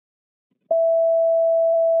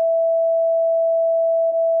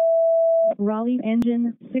Raleigh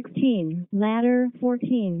Engine 16, Ladder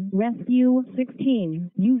 14, Rescue 16,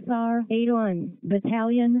 USAR 81,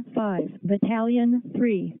 Battalion 5, Battalion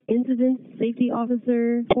 3, Incident Safety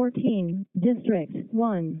Officer 14, District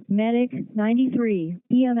 1, Medic 93,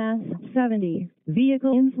 EMS 70,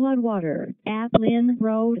 Vehicle in floodwater at Lynn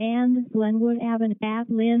Road and Glenwood Avenue,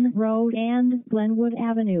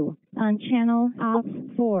 on Channel Ops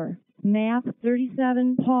 4, Map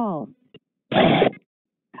 37, Paul.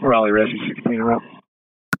 Raleigh Rescue 16 route.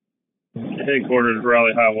 Headquarters,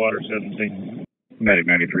 Raleigh High Water 17. Medic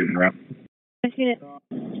 93 en route.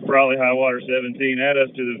 Raleigh High Water 17, add us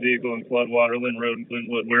to the vehicle in floodwater, Lynn Road and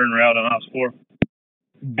Glenwood. We're en route on Ops 4.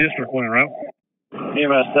 District 1 en route.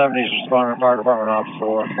 EMS 70 is responding to Fire Department Ops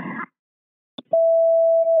 4.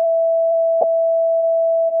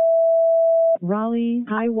 Raleigh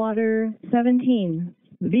High Water 17.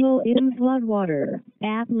 Vehicle in floodwater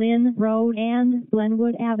at Lynn Road and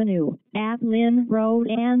Glenwood Avenue.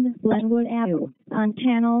 On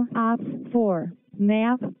Channel Ops 4.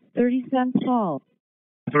 Map 37 Paul.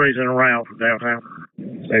 3's in a route from downtown.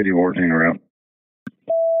 Safety 14 en route.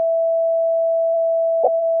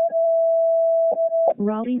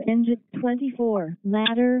 Raleigh Engine 24,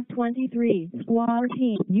 Ladder 23, Squad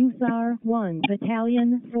Team, USAR 1,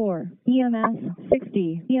 Battalion 4, EMS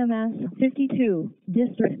 60, EMS 52,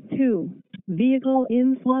 District 2. Vehicle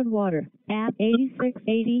in floodwater at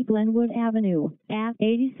 8680 Glenwood Avenue,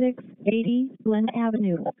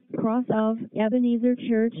 cross of Ebenezer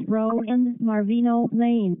Church Road and Marvino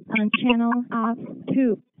Lane on Channel Ops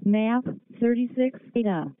 2, Map 36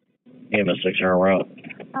 Ada. EMS 6 en route.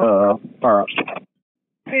 Fire Ops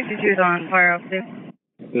 52's on Fire Ops 2.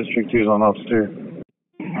 District 2's on Ops 2.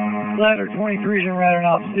 Ladder 23's en route on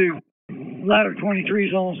Ops 2. Ladder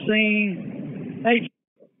 23's on scene. Hey,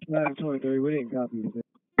 Ladder 23, we didn't copy it.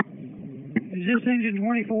 is this engine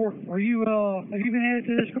 24? Have you been added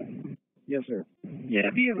to this? Yes, sir.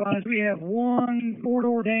 Yeah, be advised, we have one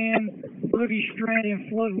four-door Dan, Boogie Strand in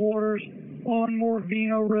floodwaters on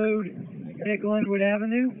Morvino Road at Glenwood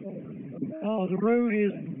Avenue. The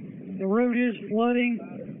road is flooding.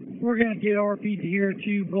 We're going to get RP'd here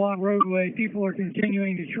to block roadway. People are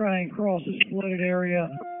continuing to try and cross this flooded area.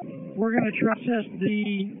 We're going to access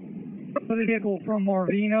the vehicle from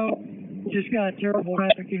Marvino. Just got terrible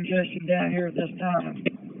traffic congestion down here at this time.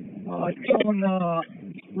 On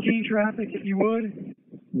routine traffic, if you would.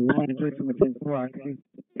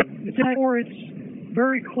 It's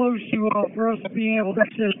very close to for us being able to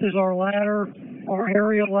access this our ladder, our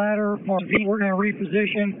area ladder. Marvino, we're going to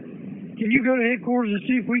reposition. Can you go to headquarters and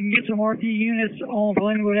see if we can get some RT units on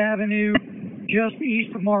Glenwood Avenue, just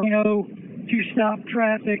east of Marvino, to stop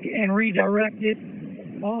traffic and redirect it,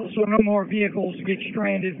 so no more vehicles get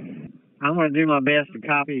stranded? I'm going to do my best to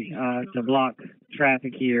copy to block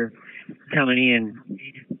traffic here coming in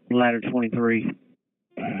Ladder 23.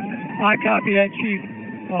 I copy that, Chief.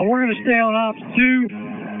 We're going to stay on Ops 2.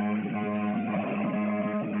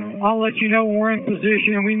 I'll let you know when we're in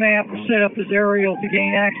position, and we may have to set up this aerial to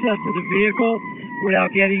gain access to the vehicle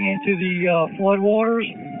without getting into the floodwaters.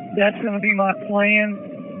 That's going to be my plan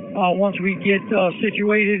once we get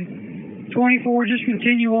situated. 24, just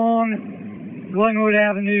continue on Glenwood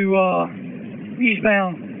Avenue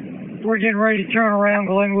eastbound. We're getting ready to turn around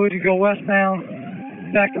Glenwood to go westbound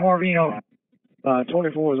back to Marvino.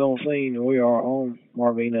 24 is on scene, and we are on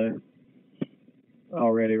Marvino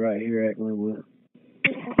already right here at Glenwood.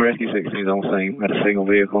 Rescue 16 is on scene. Got a single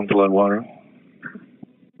vehicle in floodwater.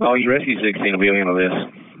 Oh, you Rescue 16 will be on this.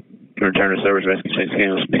 Return to service, Rescue 16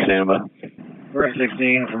 will be standing by. Rescue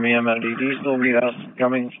 16 from MMD. Do you still need us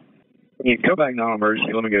coming? Yeah, go back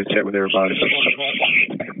non-emergency. Let me go check with everybody.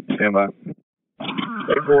 Stand by.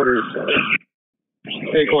 Headquarters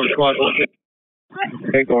squad.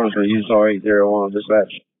 Headquarters for USAR 801,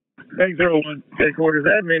 dispatch. 801, headquarters,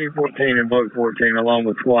 add Mini 14 and Boat 14 along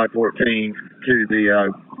with Squad 14 to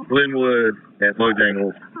the Glenwood and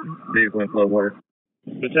Bojangles vehicle in floodwater.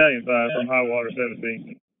 Battalion 5 from High Water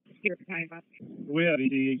 17. We have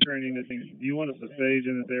EDE training this thing. Do you want us to stage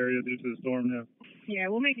in this area due to the storm now? Yeah,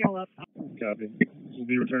 we'll make y'all up. Copy. We'll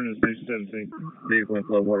be returning to Station 17. Vehicle in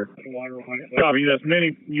floodwater. Copy. That's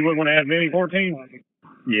Mini. You wouldn't want to add Mini 14?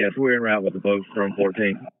 Yes, we're en route with the boats from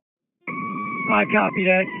 14. I copy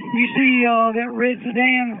that. You see that red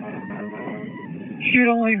sedan should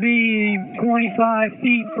only be 25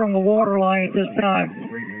 feet from the water line at this time.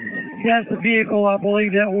 That's the vehicle I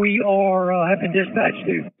believe that we are have been dispatched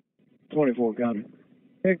to. 24, copy.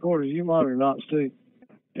 Headquarters, you monitor Ops 2.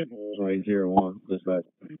 801, dispatch.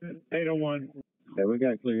 801. Yeah, we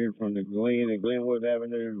got clear here from the Glen and Glenwood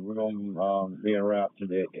Avenue. We're going to be en route to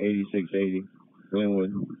the 8680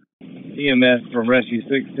 Glenwood. EMS from Rescue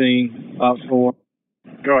 16, Ops 4.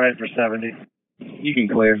 Go ahead for 70. You can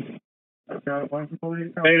clear.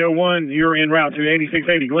 801, you're en route to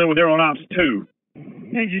 8680 Glenwood. They're on Ops 2.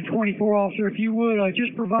 Engine 24 officer, if you would,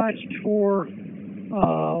 just provide for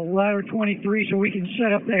ladder 23 so we can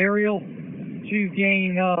set up the aerial to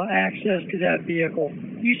gain access to that vehicle.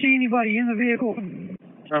 Do you see anybody in the vehicle?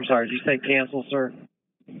 I'm sorry, did you say cancel, sir?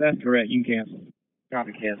 That's correct. You can cancel.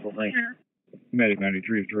 Copy cancel, thank you. Medic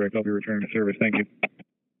 93 is direct. I'll be returning to service. Thank you.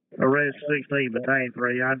 Arrest 16, Battalion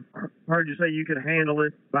 3. I heard you say you could handle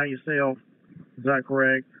it by yourself. Is that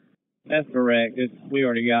correct? That's correct. We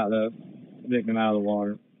already got the victim out of the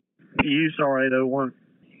water. You saw 801.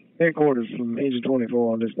 Headquarters from Engine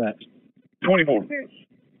 24 on dispatch. 24.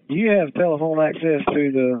 Do you have telephone access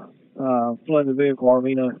to the flooded vehicle,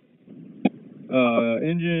 Arvino?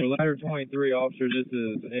 Engine ladder 23 officer, this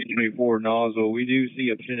is Engine 24 nozzle. We do see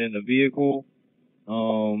a pin in the vehicle.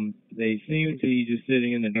 They seem to be just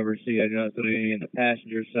sitting in the driver's seat. I do not see any in the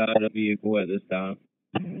passenger side of the vehicle at this time.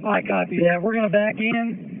 I copy that. We're going to back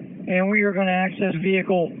in, and we are going to access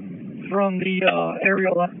vehicle from the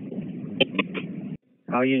aerial.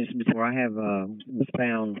 All units before I have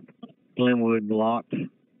westbound Glenwood blocked.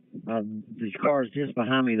 These cars just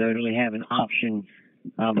behind me, though, really have an option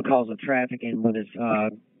because of traffic and when it's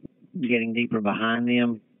getting deeper behind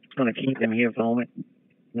them. It's going to keep them here for a moment.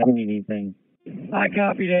 Don't need anything. I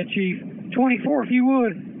copy that, Chief. 24, if you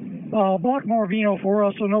would, block Marvino for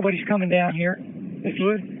us so nobody's coming down here. If you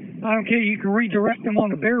would. I don't care. You can redirect them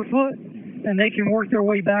on the barefoot, and they can work their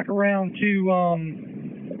way back around to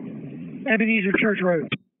Ebenezer Church Road.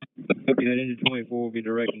 Okay, that Engine 24 will be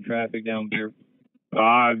directing traffic down there.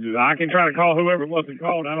 I can try to call whoever must have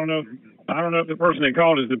called. I don't know if the person that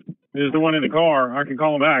called is the one in the car. I can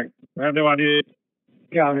call them back. I have no idea.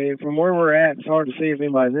 Yeah, I mean, from where we're at, it's hard to see if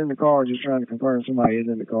anybody's in the car. Just trying to confirm somebody is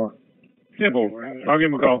in the car. Simple. I'll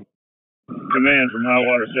give them a call. Command from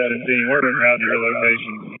Highwater 17. We're en route to your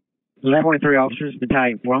location. 1123 officers,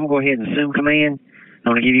 Battalion 4. I'm going to go ahead and assume command.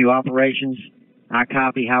 I'm going to give you operations. I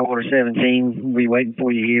copy Highwater 17. We'll be waiting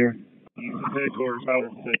for you here. Headquarters,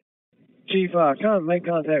 Highwater 17. Chief, make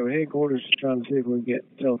contact with headquarters, trying to see if we can get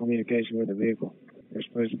telecommunication with the vehicle. They're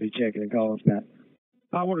supposed to be checking and calling us back.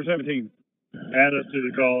 Highwater 17. Add us to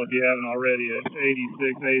the call if you haven't already at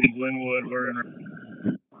 8680 Glenwood. We're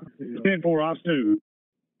in 10-4 Ops 2.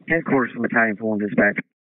 Headquarters from Battalion 4 on dispatch.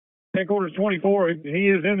 Headquarters 24. He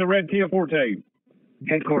is in the red Kia Forte.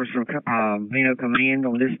 Headquarters from Vino Command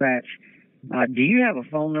on dispatch. Do you have a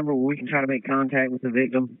phone number where we can try to make contact with the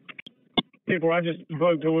victim? 10-4, I just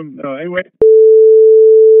spoke to him. Anyway.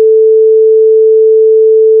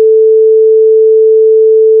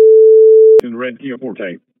 In the red Kia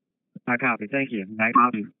Forte. I copy. Thank you. I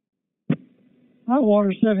copy.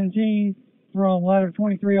 Highwater 17 from ladder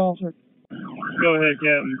 23 officer. Go ahead,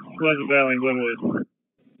 Captain. Pleasant Valley, Glenwood.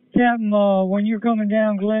 Captain, when you're coming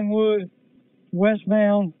down Glenwood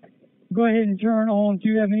westbound, go ahead and turn on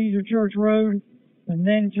to Ebenezer Church Road and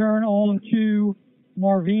then turn on to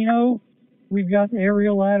Marvino. We've got the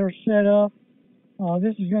aerial ladder set up.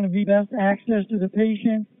 This is going to be best access to the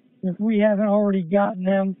patient if we haven't already gotten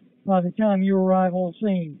them by the time you arrive on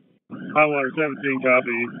scene. Highwater 17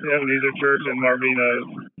 copy. Ebenezer Church and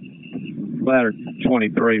Marvino. Ladder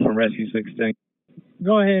 23 from Rescue 16.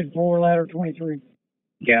 Go ahead for ladder 23.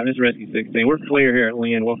 Captain, this is Rescue 16. We're clear here at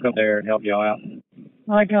Lynn. We'll come there and help y'all out.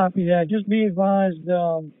 I copy that. Just be advised,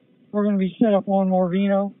 we're going to be set up on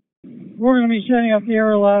Marvino. We're going to be setting up the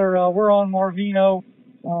aerial ladder. We're on Marvino,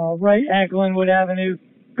 right at Glenwood Avenue.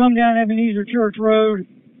 Come down Ebenezer Church Road,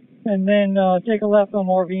 and then take a left on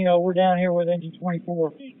Marvino. We're down here with engine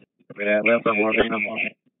 24. Yeah, left on Marvino.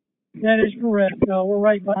 That is correct. We're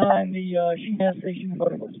right behind the Sheehan Station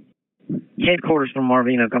verticals. Headquarters from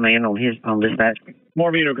Marvino Command on dispatch.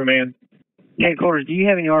 Marvino Command. Headquarters, do you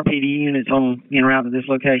have any RPD units en route to this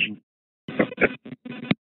location?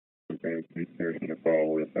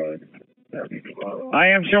 I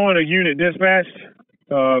am showing a unit dispatched,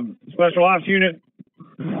 special ops unit.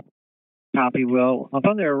 Copy. Well,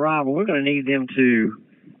 upon their arrival, we're going to need them to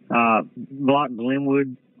block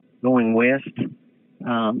Glenwood going west.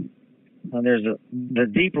 There's the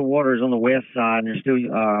deeper waters on the west side, and there's still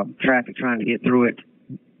traffic trying to get through it,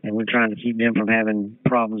 and we're trying to keep them from having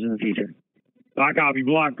problems in the future. I copy.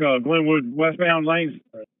 Block Glenwood westbound lanes.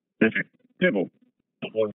 Simple.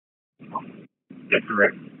 That's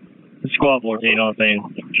correct. Squad 14 on scene.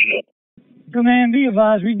 Command, be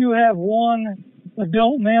advised, we do have one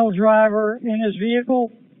adult male driver in this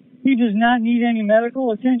vehicle. He does not need any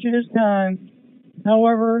medical attention this time.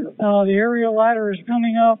 However, the aerial ladder is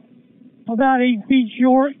coming up about 8 feet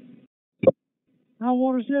short. High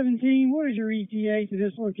Water 17, what is your ETA to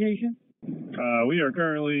this location? We are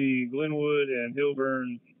currently Glenwood and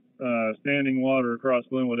Hillburn, standing water across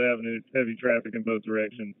Glenwood Avenue, heavy traffic in both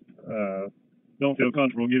directions. Don't feel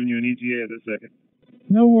comfortable giving you an ETA at this second.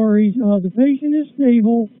 No worries. The patient is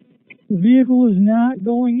stable. The vehicle is not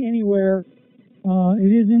going anywhere.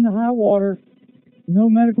 It is in the high water. No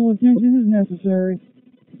medical attention is necessary.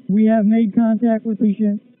 We have made contact with the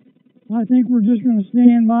patient. I think we're just going to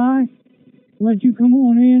stand by, let you come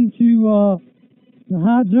on into the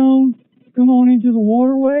hot zone, come on into the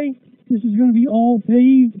waterway. This is going to be all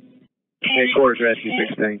paved. Headquarters, Rescue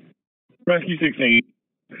 16. Rescue 16.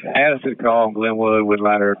 Add us to the call on Glenwood with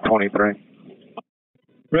ladder 23.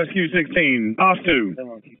 Rescue 16. Off 2.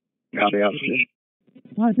 Copy,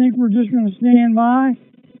 officer. I think we're just going to stand by,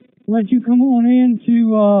 let you come on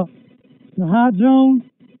into the hot zone,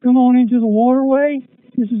 come on into the waterway.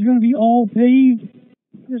 This is going to be all paved.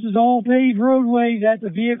 This is all paved roadway that the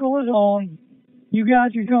vehicle is on. You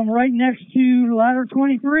guys can come right next to ladder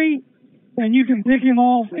 23, and you can pick him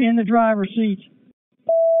off in the driver's seat.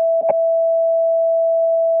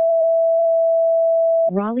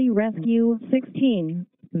 Raleigh Rescue 16.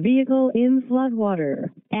 Vehicle in floodwater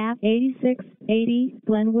at 8680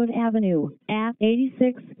 Glenwood Avenue. At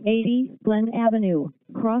 8680 Glen Avenue.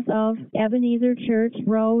 Cross of Ebenezer Church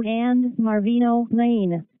Road and Marvino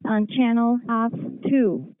Lane. On channel Ops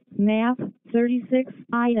 2. Map 36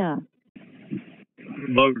 Ida.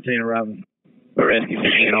 Load routine arriving. Rescue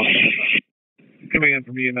 16 officer. Coming in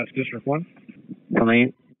from EMS District 1. Come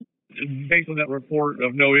in. Based on that report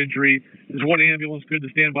of no injury, is one ambulance good to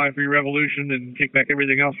stand by for your Revolution and kick back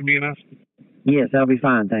everything else from EMS? Yes, that'll be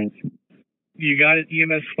fine, thanks. You got it.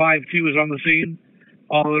 EMS 5-2 is on the scene.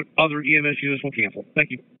 All other EMS units will cancel.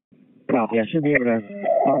 Thank you. Copy. I should be able to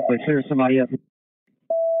possibly clear somebody up.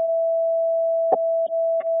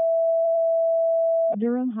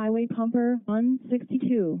 Durham Highway Pumper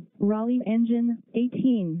 162, Raleigh Engine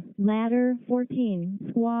 18, Ladder 14,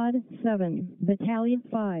 Squad 7, Battalion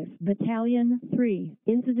 5, Battalion 3,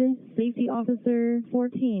 Incident Safety Officer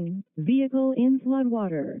 14, Vehicle in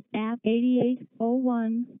floodwater at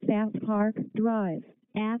 8801 Fast Park Drive,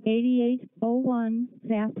 at 8801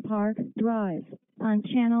 Fast Park Drive, on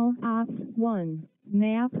Channel Ops 1,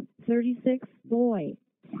 Map 36 Boy.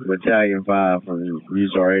 Battalion 5 from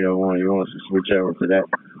USAR 801. You want us to switch over to that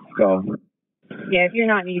call? Yeah, if you're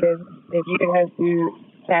not needed, if you can head to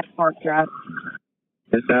Fast Park Drive.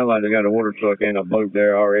 It sounds like they got a water truck and a boat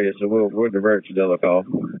there already, so we'll divert to the other call.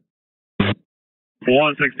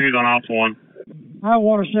 162 is on Ops 1. High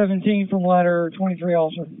Water 17 from ladder 23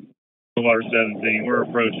 also. Water 17, we're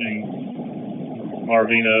approaching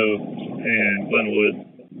Marvino and Glenwood.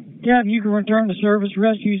 Captain, you can return to service.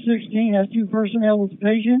 Rescue 16 has 2 personnel with the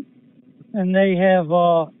patient, and they have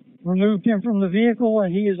removed him from the vehicle,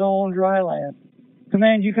 and he is on dry land.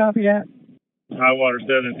 Command, you copy that? High Water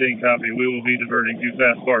 17, copy. We will be diverting to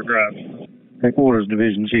Fast Park Drive. Headquarters,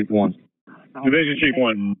 Division Chief 1. Division Chief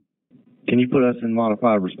 1. Can you put us in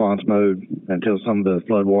modified response mode until some of the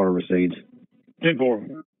flood water recedes?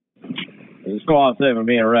 10-4. Squad 7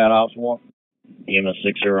 being route, Ops 1. EMS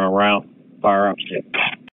 6 are en route. Fire Ops 2.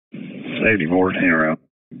 Safety board, en route.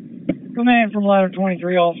 Command from ladder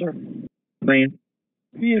 23, officer. Clean.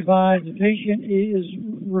 Be advised, the patient is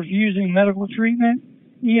refusing medical treatment.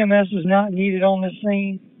 EMS is not needed on this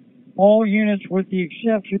scene. All units, with the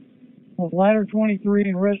exception of ladder 23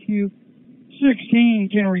 and rescue 16,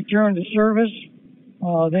 can return to service.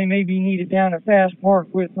 They may be needed down at Fast Park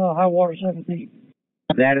with High Water 17.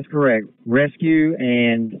 That is correct. Rescue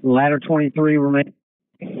and ladder 23 remain.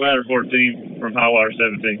 Ladder 14 from High Water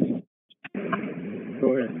 17.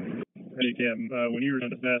 Go ahead. Hey, Captain, when you return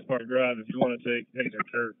to Fast Park Drive, if you want to take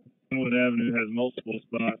Glenwood Avenue has multiple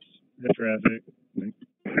spots in traffic.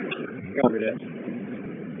 Copy that.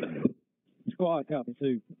 Squad copy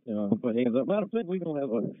 2. Put hands up. Matter of fact, we're going to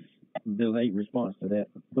have a delayed response to that.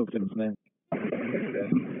 Look at us now.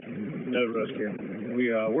 No rush, Captain.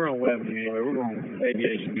 We're on web anyway. We're going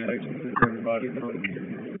aviation guys. Everybody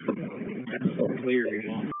clear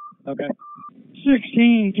here. Okay.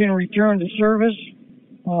 16 can return to service.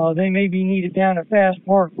 They may be needed down at Fast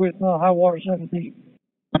Park with High Water 17.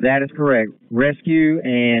 That is correct. Rescue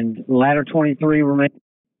and ladder 23 remain.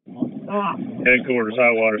 Headquarters,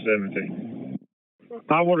 High Water 17.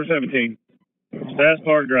 High Water 17. Fast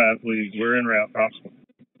Park Drive, please. We're en route.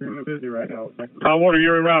 We're busy right now. High Water,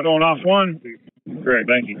 you're en route on Ops 1? Correct,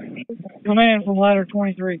 thank you. Command from ladder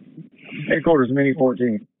 23. Headquarters, Mini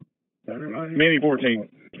 14. Mini 14.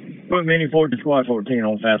 Put Mini 14, Squad 14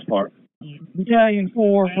 on Fast Park. Battalion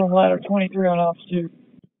 4 from ladder 23 on Ops 2.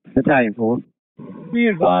 Battalion 4. Be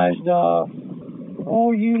advised,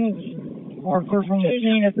 All units are clear from the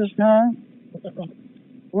scene at this time.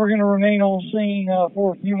 We're going to remain on scene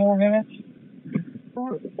for a few more minutes.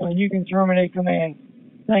 And you can terminate command.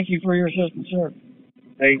 Thank you for your assistance, sir.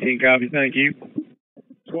 18 copy, thank you.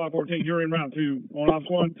 Squad 14, you're en route to on ops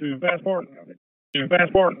 1 to Fast Park. To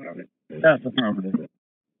Fast Park. That's affirmative.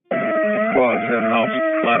 Squad 7 off,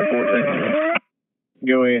 ladder 14.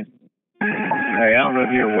 Go ahead. Hey, I don't know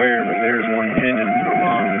if you're aware, but there's one pending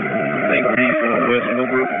I think diesel at West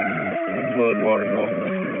Millbrook. Floodwaters off.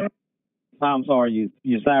 I'm sorry,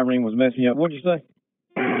 your siren was messing you up. What'd you say?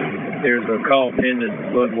 There's a call pending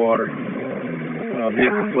Floodwater.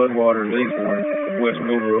 Vehicle Floodwater diesel West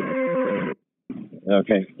Millbrook.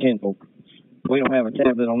 Okay, 10-4. We don't have a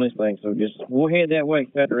tablet on this thing, so we'll head that way,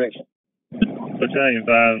 that direction. Battalion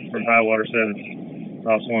 5 from High Water 7,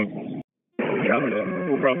 ops 1.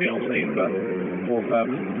 We'll probably be on scene in about 4 or 5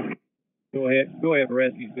 minutes. Go ahead,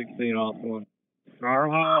 Rescue 16 off 1. Our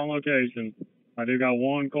on location. I do got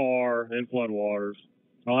one car in Floodwaters.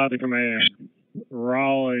 I'll have to command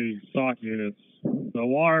Raleigh SOC units. The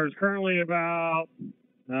water is currently about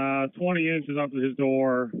 20 inches up to his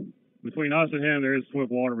door. Between us and him, there is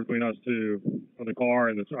swift water between us two, for the car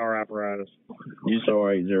and our apparatus.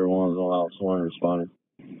 USAR 801 is on Ops 1 responding.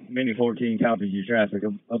 Mini 14 copies your traffic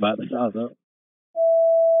about the size up.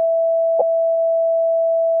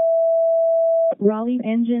 Raleigh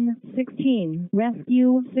Engine 16,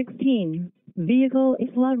 Rescue 16. Vehicle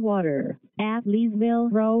Floodwater at Leesville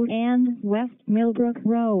Road and West Millbrook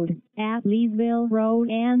Road. At Leesville Road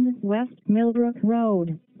and West Millbrook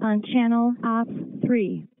Road. On Channel Ops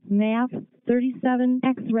 3. Map 37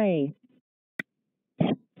 X-ray.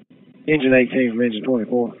 Engine 18 from Engine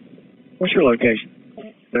 24. What's your location?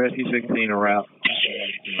 The Rescue 16 en route.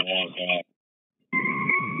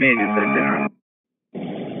 Man, just sit down.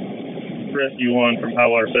 Rescue 1 from High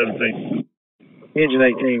Water 17. Engine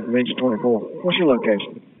 18 from Engine 24. What's your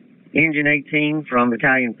location? Engine 18 from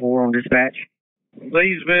Battalion 4 on dispatch.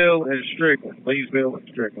 Leesville and Strickland. Leesville and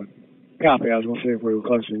Strickland. Copy. I was going to see if we were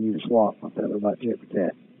closer than you to swap. I thought we were about tit for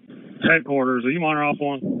tat. Headquarters, are you monitor off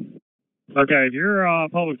 1? Okay, if you're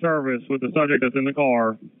public service with the subject that's in the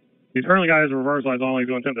car, he's currently got his reverse lights on, he's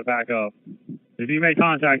going to attempt to back up. If you make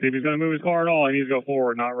contact, if he's going to move his car at all, he needs to go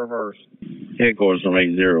forward, not reverse. Headquarters from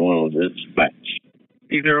 801 on dispatch.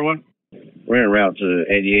 801? We're en route to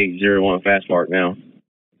 8801 Fast Park now.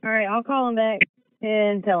 All right, I'll call him back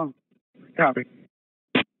and tell him. Copy.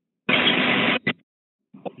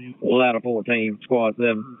 Ladder 14, Squad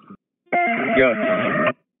 7.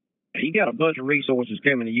 You got a bunch of resources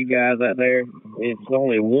coming to you guys out there. It's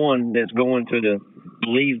only one that's going to the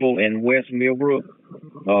Leesville and West Millbrook.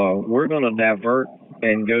 We're going to divert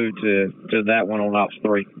and go to that one on Ops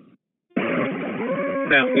 3.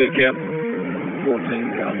 Sounds good, Captain.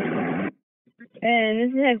 14. And this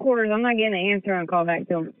is headquarters. I'm not getting an answer and call back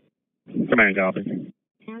to him. Command copy.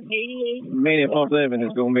 88. Mini 7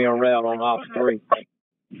 is going to be en route on Ops 3.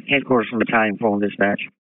 Headquarters from Battalion 4 on dispatch.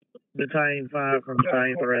 Battalion 5 from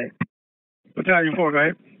Battalion 3. Battalion 4, go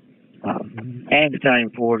ahead. Add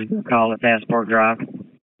Battalion 4 to call at Fast Park Drive.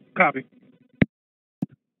 Copy.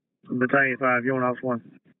 Battalion 5, you on Ops 1?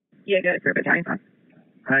 Yeah, go for Battalion 5.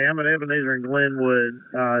 Hey, I'm at Ebenezer and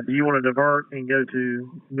Glenwood. Do you want to divert and go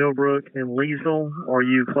to Millbrook and Leesville, or are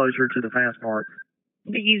you closer to the Fast Park?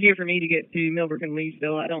 It'd be easier for me to get to Millbrook and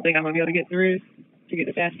Leesville. I don't think I'm going to be able to get through to get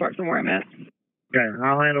to Fast Park from where I'm at. Okay,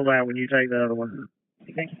 I'll handle that when you take the other one.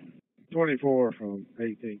 Okay. 24 from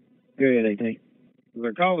 18. Go ahead, 18.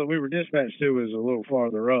 The call that we were dispatched to is a little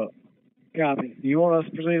farther up. Copy. Do you want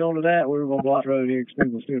us to proceed on to that? We were going to block the road here because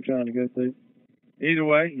people are still trying to go through. Either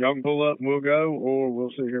way, y'all can pull up and we'll go, or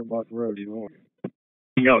we'll sit here and block the road, either one.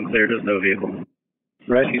 Y'all can clear, there's no vehicle.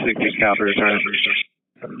 Rescue 16 copy, return.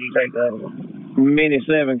 You take that one. Mini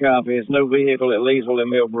 7 copy. It's no vehicle at Leesville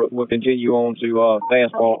and Millbrook. We'll continue on to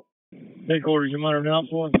Fast Park. Headquarters, you monitor an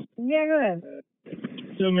Ops 1? Yeah, go ahead.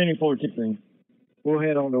 So Mini 14. We'll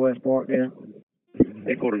head on to West Park now.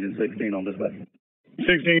 Headquarters is 16 on dispatch.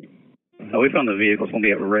 16. We found the vehicle. It's going to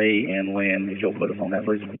be at Ray and Lynn. If you'll put us on that,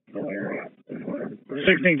 please.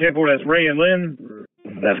 16 10-4, that's Ray and Lynn.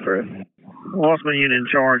 That's correct. What's the unit in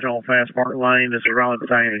charge on Fast Park Lane? This is Raleigh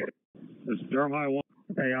Battalion. This is Durham High 1.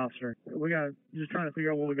 Hey, officer. We got just trying to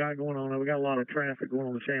figure out what we got going on. We got a lot of traffic going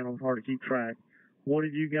on the channel. It's hard to keep track. What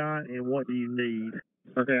have you got and what do you need?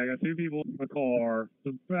 Okay, I got 2 people in the car.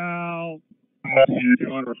 It's about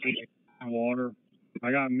 200 feet of water.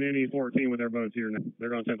 I got Mini 14 with their boats here now. They're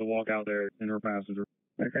going to attempt to walk out there in her passenger.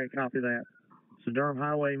 Okay, copy that. So Durham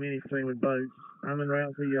Highway, Mini 14 with boats. I'm en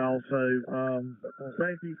route to you also. On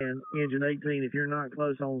safety and engine 18, if you're not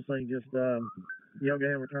close on the thing, just Y'all go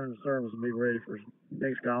ahead and return to service and be ready for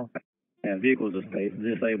next call. And vehicles are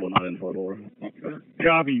disabled, not in Floodwater.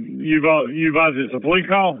 Copy. You advise it's a police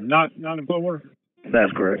call, not in Floodwater?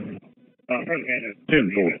 That's correct.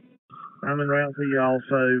 10-4. I'm in route to you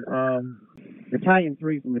also. Battalion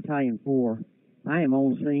 3 from Battalion 4. I am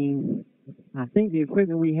on scene. I think the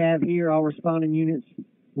equipment we have here, all responding units,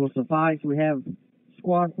 will suffice. We have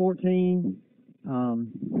Squad 14,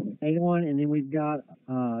 81, and then we've got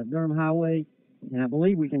Durham Highway, and I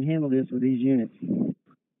believe we can handle this with these units.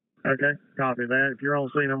 Okay, copy that. If you're on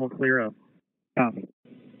scene, I'm going to clear up. Copy.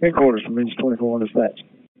 Headquarters from Engine 24 on dispatch.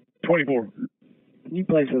 24. Can you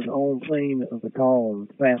place us on scene of the call on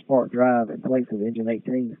Fast Park Drive in place of Engine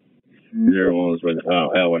 18? 01's with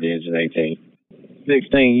with the Engine 18.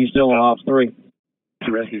 16, you still on Ops 3?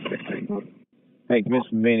 Rescue 16. Hey,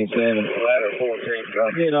 Commissioner Benny 7. Ladder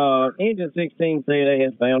 14. Did Engine 16 say they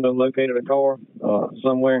had found and located a car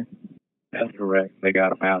somewhere? That's correct. They got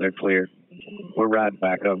them out. They're clear. We're riding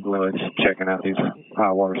back up Glenwood, checking out these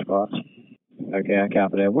high water spots. Okay, I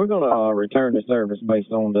copy that. We're going to return to service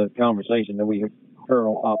based on the conversation that we heard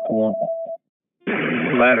on Ops 1.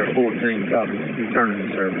 Ladder 14, copy. Returning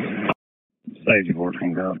to service. Safety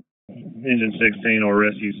 14, copy. Engine 16 or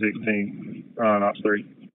Rescue 16 on Ops 3.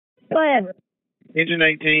 Go ahead. Engine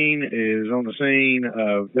 18 is on the scene.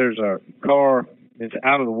 There's a car that's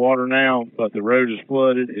out of the water now, but the road is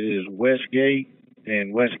flooded. It is Westgate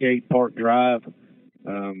and Westgate Park Drive.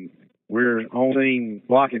 We're on scene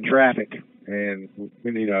blocking traffic, and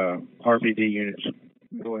we need RPD units.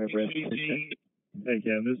 Go ahead, Rescue 16. Hey,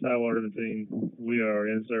 Cam, this is High Water 17. We are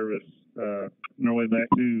in service on our way back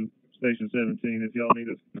to Station 17 if y'all need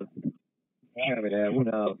us. Copy that.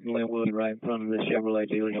 We're Glenwood right in front of this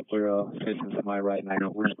Chevrolet dealership. We're fixing somebody right now.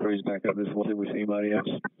 We're going to cruise back up this way. See if we see anybody else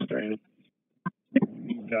stranded.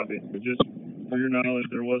 Copy. But just for your knowledge,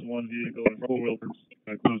 there was one vehicle and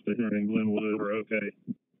 4-wheelers close to here in Glenwood. We're okay.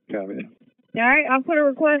 Copy that. All right, I'll put a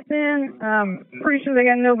request in. Pretty sure they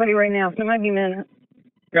got nobody right now, so it might be a minute.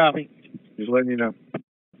 Copy. Just letting you know.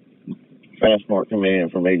 Fast Park coming in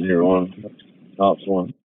from 801, Ops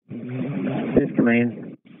 1. This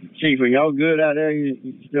command. Chief, are y'all good out there? You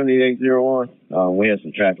still need 801? We had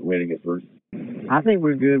some traffic way to get through. I think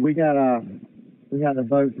we're good. We got the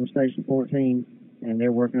boat from Station 14, and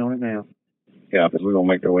they're working on it now. Yeah, because we're going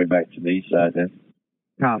to make our way back to the east side then.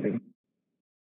 Copy.